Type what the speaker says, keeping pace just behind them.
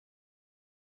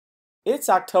It's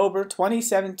October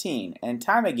 2017 and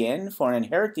time again for an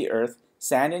Inherit the Earth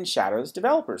Sand and Shadows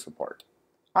Developers Report.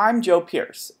 I'm Joe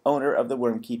Pierce, owner of the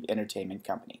Wormkeep Entertainment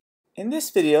Company. In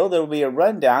this video there will be a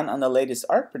rundown on the latest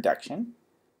art production,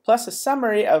 plus a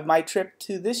summary of my trip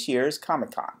to this year's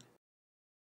Comic-Con.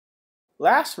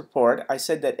 Last report I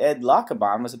said that Ed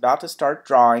Lockabon was about to start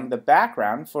drawing the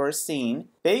background for a scene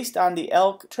based on the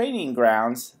elk training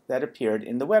grounds that appeared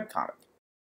in the webcomic.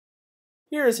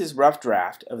 Here is his rough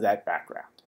draft of that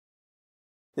background.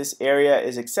 This area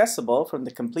is accessible from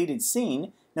the completed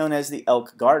scene known as the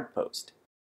Elk Guard Post.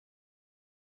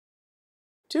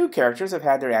 Two characters have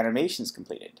had their animations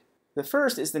completed. The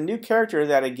first is the new character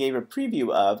that I gave a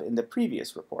preview of in the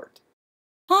previous report.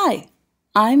 Hi,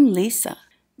 I'm Lisa.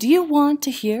 Do you want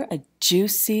to hear a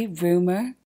juicy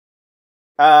rumor?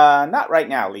 Not right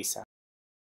now, Lisa.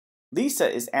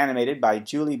 Lisa is animated by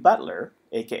Julie Butler,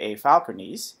 aka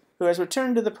Falconese, who has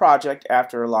returned to the project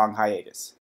after a long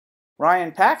hiatus.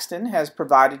 Ryan Paxton has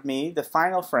provided me the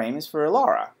final frames for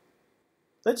Laura.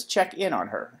 Let's check in on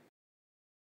her.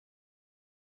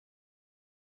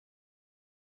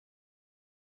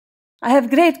 I have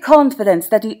great confidence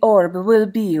that the orb will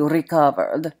be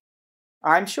recovered.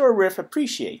 I'm sure Riff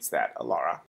appreciates that,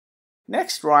 Laura.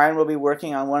 Next, Ryan will be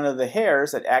working on one of the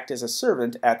hares that act as a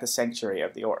servant at the Sanctuary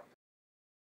of the Orb.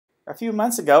 A few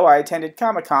months ago, I attended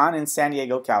Comic-Con in San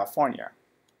Diego, California.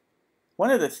 One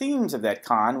of the themes of that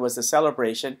con was the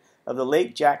celebration of the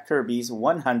late Jack Kirby's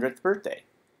 100th birthday.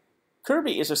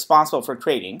 Kirby is responsible for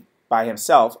creating, by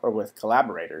himself or with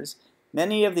collaborators,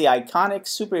 many of the iconic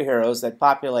superheroes that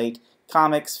populate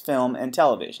comics, film, and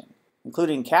television,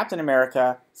 including Captain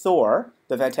America, Thor,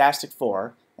 the Fantastic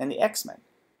Four, and the X-Men.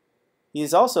 He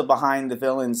is also behind the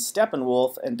villains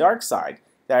Steppenwolf and Darkseid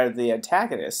that are the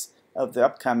antagonists of the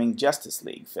upcoming Justice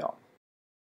League film.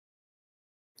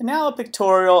 And now a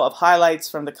pictorial of highlights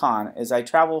from the con as I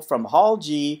travel from Hall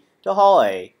G to Hall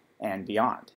A and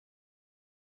beyond.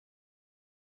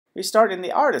 We start in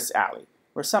the Artists Alley,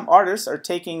 where some artists are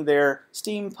taking their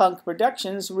steampunk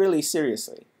productions really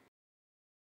seriously.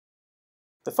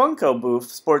 The Funko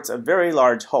booth sports a very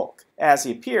large Hulk, as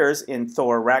he appears in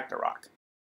Thor Ragnarok.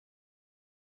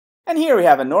 And here we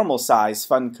have a normal-sized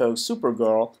Funko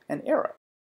Supergirl and Arrow.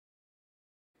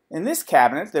 In this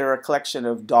cabinet there are a collection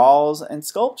of dolls and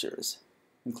sculptures,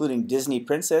 including Disney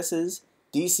princesses,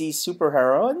 DC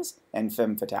superheroines and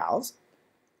femme fatales,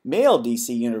 male DC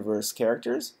Universe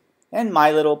characters, and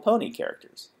My Little Pony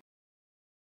characters.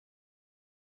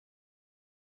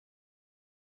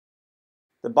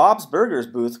 The Bob's Burgers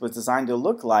booth was designed to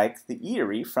look like the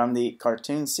eatery from the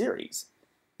cartoon series,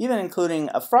 even including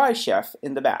a fry chef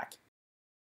in the back.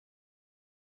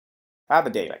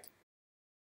 Abadalic.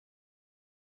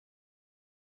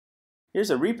 Here's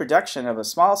a reproduction of a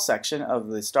small section of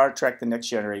the Star Trek The Next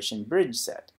Generation bridge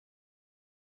set.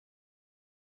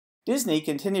 Disney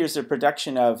continues their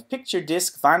production of picture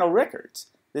disc vinyl records,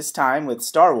 this time with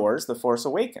Star Wars The Force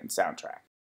Awakens soundtrack.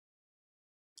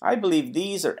 I believe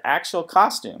these are actual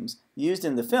costumes used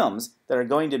in the films that are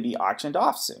going to be auctioned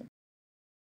off soon.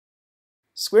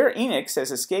 Square Enix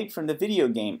has escaped from the video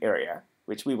game area,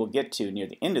 which we will get to near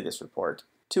the end of this report,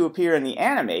 to appear in the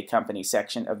anime company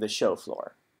section of the show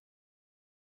floor.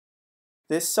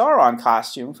 This Sauron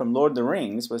costume from Lord of the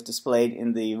Rings was displayed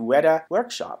in the Weta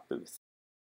Workshop booth.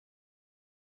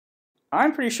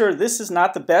 I'm pretty sure this is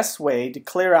not the best way to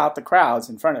clear out the crowds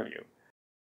in front of you.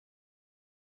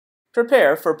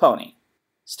 Prepare for Pony,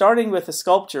 starting with a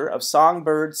sculpture of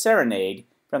Songbird Serenade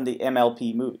from the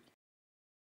MLP movie.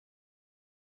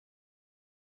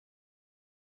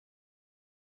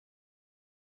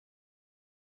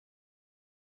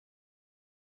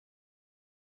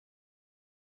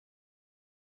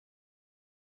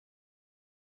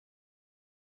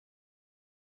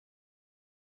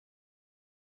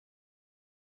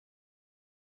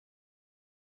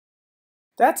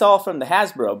 That's all from the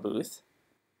Hasbro booth.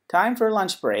 Time for a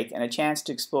lunch break and a chance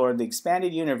to explore the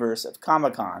expanded universe of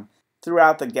Comic-Con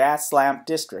throughout the Gas Lamp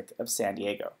District of San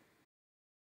Diego.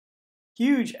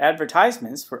 Huge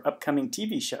advertisements for upcoming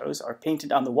TV shows are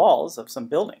painted on the walls of some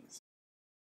buildings.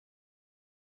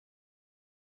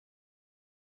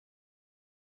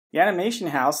 The animation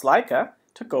house Laika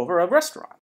took over a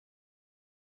restaurant.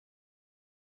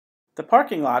 The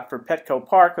parking lot for Petco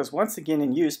Park was once again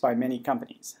in use by many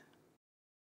companies.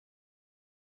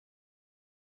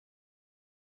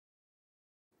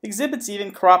 Exhibits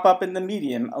even crop up in the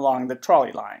median along the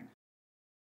trolley line.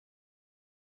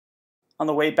 On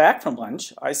the way back from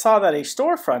lunch, I saw that a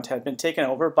storefront had been taken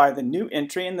over by the new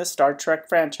entry in the Star Trek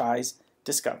franchise,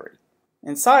 Discovery.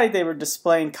 Inside, they were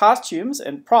displaying costumes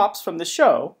and props from the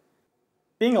show.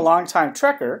 Being a longtime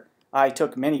Trekker, I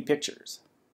took many pictures.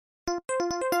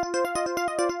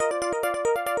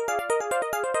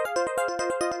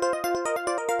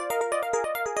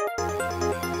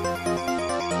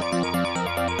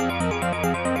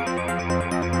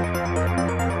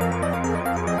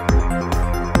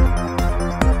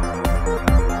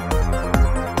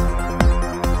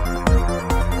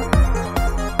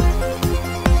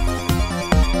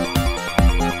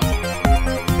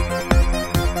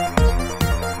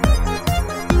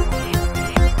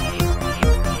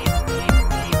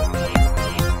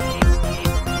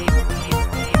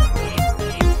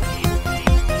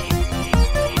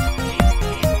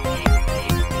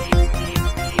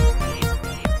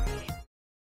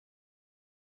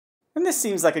 And this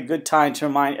seems like a good time to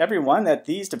remind everyone that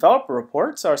these developer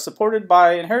reports are supported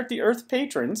by Inherit the Earth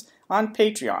patrons on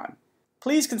Patreon.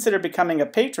 Please consider becoming a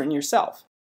patron yourself.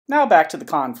 Now back to the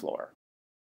con floor.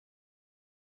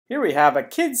 Here we have a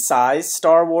kid-sized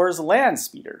Star Wars land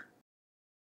speeder.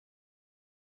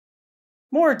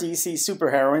 More DC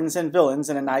superheroines and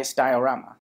villains in a nice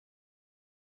diorama.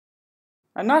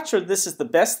 I'm not sure this is the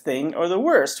best thing or the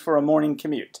worst for a morning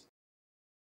commute.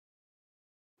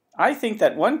 I think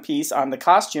that one piece on the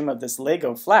costume of this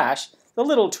Lego Flash is a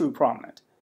little too prominent.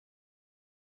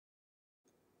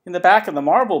 In the back of the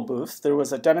Marvel booth, there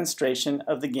was a demonstration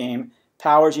of the game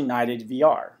Powers United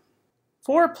VR.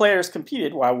 4 players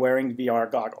competed while wearing VR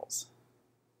goggles.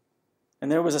 And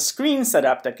there was a screen set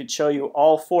up that could show you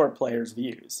all 4 players'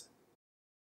 views.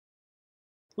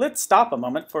 Let's stop a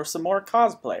moment for some more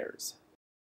cosplayers.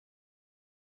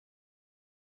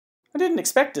 I didn't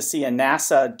expect to see a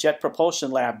NASA Jet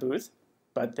Propulsion Lab booth,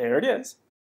 but there it is.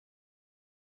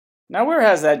 Now where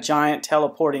has that giant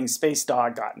teleporting space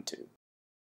dog gotten to?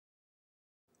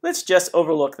 Let's just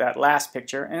overlook that last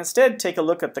picture and instead take a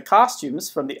look at the costumes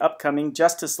from the upcoming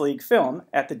Justice League film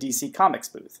at the DC Comics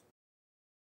booth.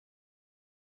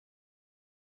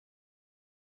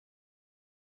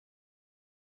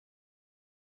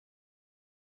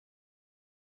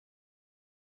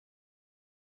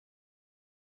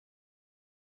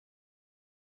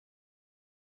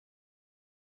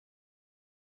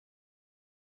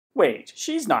 Wait,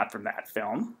 she's not from that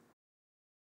film.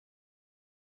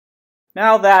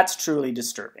 Now that's truly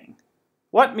disturbing.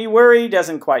 What me worry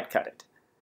doesn't quite cut it.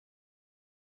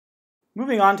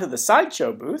 Moving on to the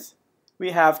sideshow booth, we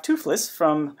have Toothless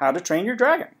from How to Train Your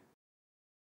Dragon.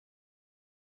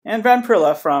 And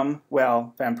Vampirilla from,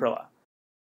 well, Vampirilla.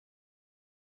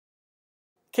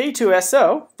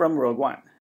 K2SO from Rogue One.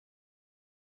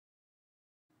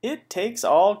 It takes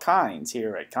all kinds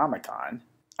here at Comic-Con.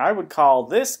 I would call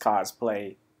this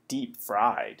cosplay deep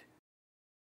fried.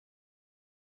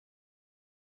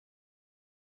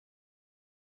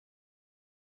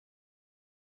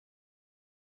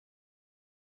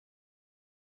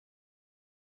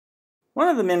 One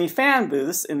of the many fan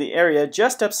booths in the area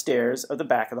just upstairs of the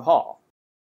back of the hall.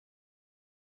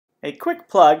 A quick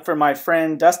plug for my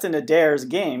friend Dustin Adair's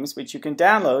games, which you can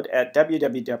download at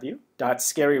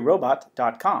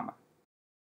www.scaryrobot.com.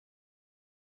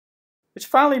 Which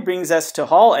finally brings us to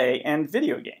Hall A and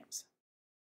video games.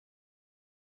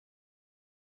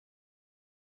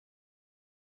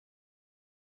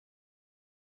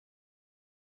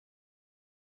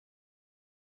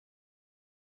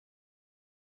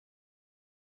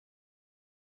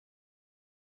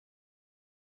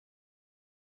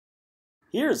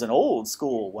 Here's an old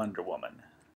school Wonder Woman.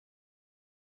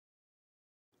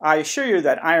 I assure you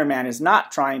that Iron Man is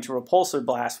not trying to repulsor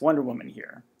blast Wonder Woman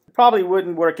here. It probably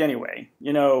wouldn't work anyway.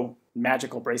 You know,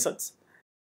 magical bracelets.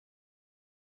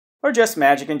 Or just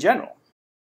magic in general.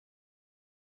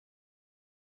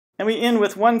 And we end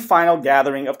with one final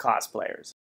gathering of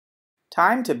cosplayers.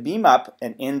 Time to beam up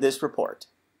and end this report.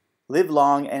 Live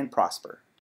long and prosper.